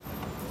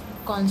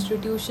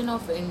Constitution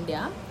of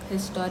India.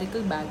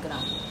 Historical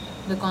background.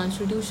 The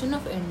Constitution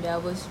of India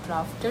was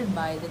drafted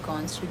by the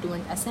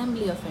Constituent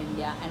Assembly of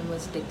India and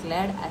was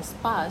declared as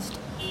passed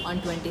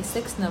on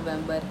 26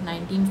 November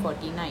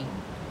 1949.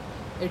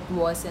 It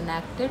was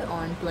enacted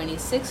on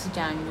 26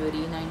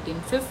 January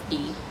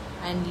 1950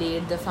 and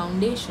laid the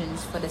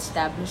foundations for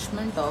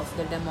establishment of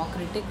the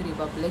Democratic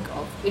Republic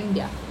of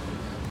India.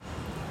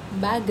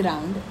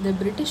 Background. The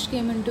British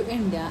came into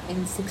India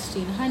in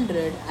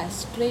 1600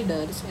 as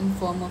traders in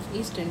form of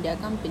East India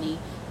Company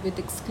with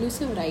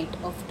exclusive right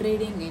of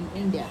trading in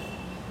India.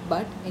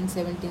 But in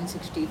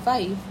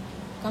 1765,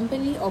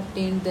 company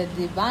obtained the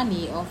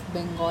Divani of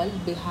Bengal,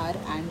 Bihar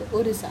and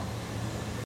Orissa.